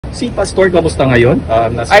Si Pastor, kamusta ngayon?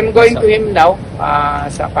 I'm going to him now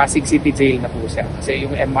sa Pasig City Jail na po siya. Kasi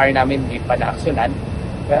yung MR namin may panaaksyonan.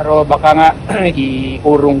 Pero baka nga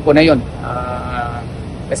iurong ko na yun.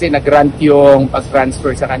 Kasi nag-grant yung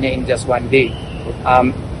pag-transfer sa kanya in just one day.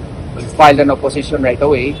 We filed an opposition right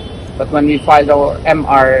away. But when we filed our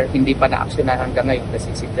MR, hindi pa na-actionan hanggang ngayon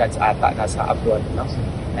kasi si Judge ata nasa abroad. No?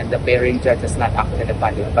 And the parent judge has not acted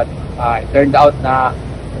upon it. But it turned out na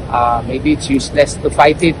maybe it's useless to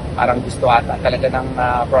fight it. Parang gusto ata talaga ng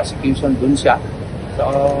prosecution dun siya. So,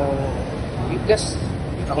 you just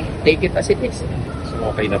take it as it is. So,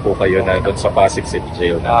 okay na po kayo na doon sa Pasig City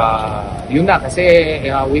Jail na? Yun na, kasi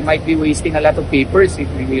we might be wasting a lot of papers if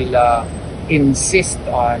we will insist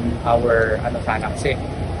on our, sana, kasi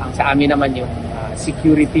ang sa amin naman yung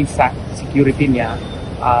security niya,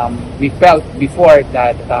 we felt before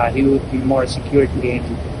that he would be more secured in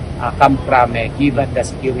Camp Crame given the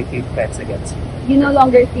security threats against him. You no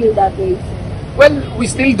longer feel that way? Well, we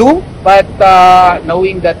still do, but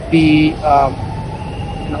knowing that the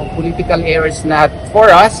political era is not for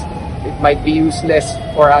us, it might be useless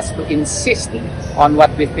for us to insist on what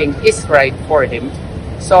we think is right for him.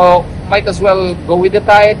 So, might as well go with the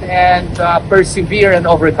tide and persevere and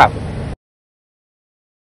overcome.